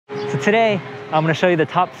today, I'm gonna show you the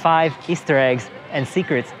top 5 Easter eggs and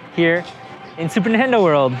secrets here in Super Nintendo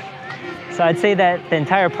World. So I'd say that the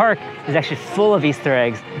entire park is actually full of Easter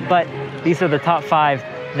eggs, but these are the top 5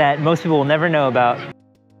 that most people will never know about.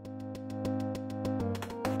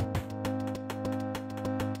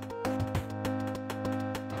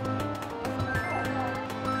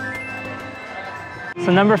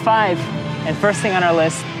 So number 5, and first thing on our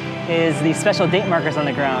list, is the special date markers on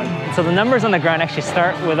the ground. So the numbers on the ground actually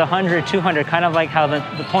start with 100, 200, kind of like how the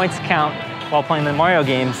points count while playing the Mario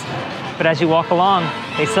games. But as you walk along,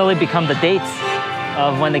 they slowly become the dates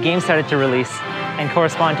of when the game started to release and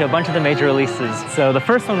correspond to a bunch of the major releases. So the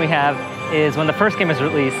first one we have is when the first game was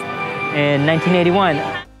released in 1981.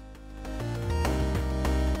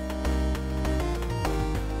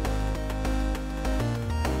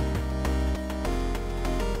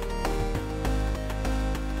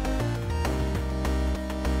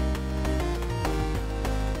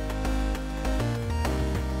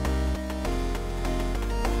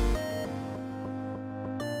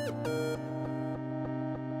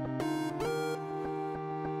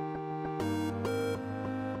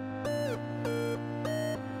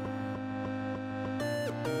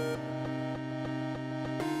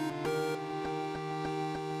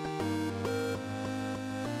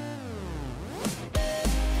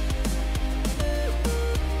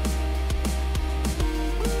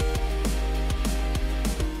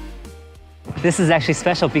 This is actually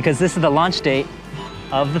special because this is the launch date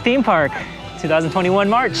of the theme park, 2021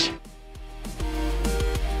 March.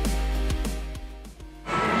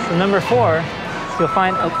 So number 4, you'll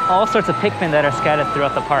find all sorts of Pikmin that are scattered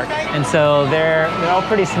throughout the park. And so they're all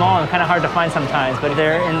pretty small and kind of hard to find sometimes, but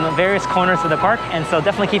they're in the various corners of the park. And so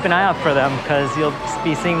definitely keep an eye out for them because you'll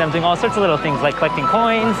be seeing them doing all sorts of little things like collecting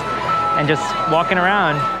coins and just walking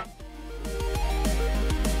around.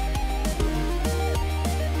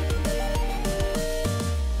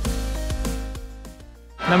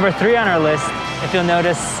 Number 3 on our list, if you'll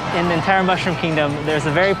notice, in the entire Mushroom Kingdom, there's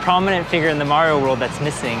a very prominent figure in the Mario world that's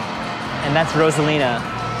missing, and that's Rosalina.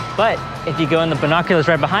 But if you go in the binoculars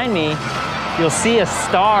right behind me, you'll see a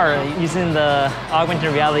star using the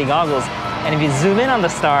augmented reality goggles. And if you zoom in on the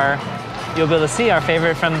star, you'll be able to see our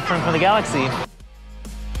favorite from the galaxy.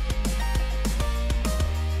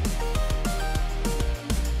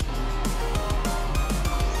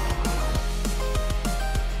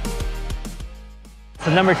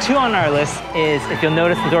 So number 2 on our list is, if you'll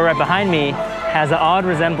notice, the door right behind me has an odd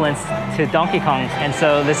resemblance to Donkey Kong. And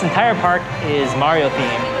so this entire park is Mario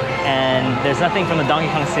themed. And there's nothing from the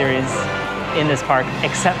Donkey Kong series in this park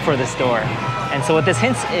except for this door. And so what this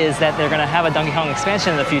hints is that they're gonna have a Donkey Kong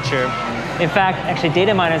expansion in the future. In fact, actually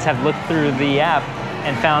data miners have looked through the app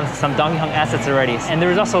and found some Donkey Kong assets already. And there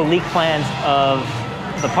was also leaked plans of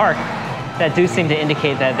the park that do seem to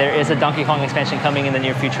indicate that there is a Donkey Kong expansion coming in the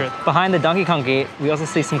near future. Behind the Donkey Kong gate, we also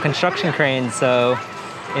see some construction cranes, so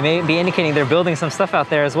it may be indicating they're building some stuff out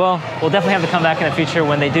there as well. We'll definitely have to come back in the future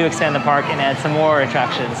when they do expand the park and add some more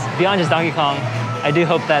attractions. Beyond just Donkey Kong, I do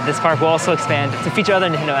hope that this park will also expand to feature other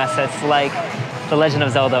Nintendo assets like The Legend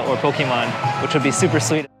of Zelda or Pokemon, which would be super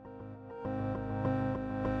sweet.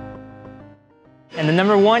 And the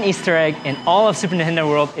number 1 Easter egg in all of Super Nintendo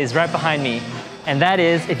World is right behind me. And that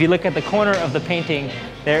is, if you look at the corner of the painting,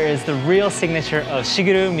 there is the real signature of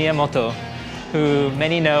Shigeru Miyamoto, who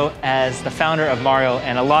many know as the founder of Mario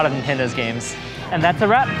and a lot of Nintendo's games. And that's a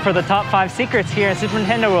wrap for the top 5 secrets here in Super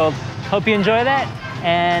Nintendo World. Hope you enjoy that,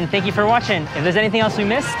 and thank you for watching. If there's anything else we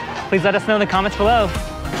missed, please let us know in the comments below.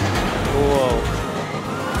 Whoa.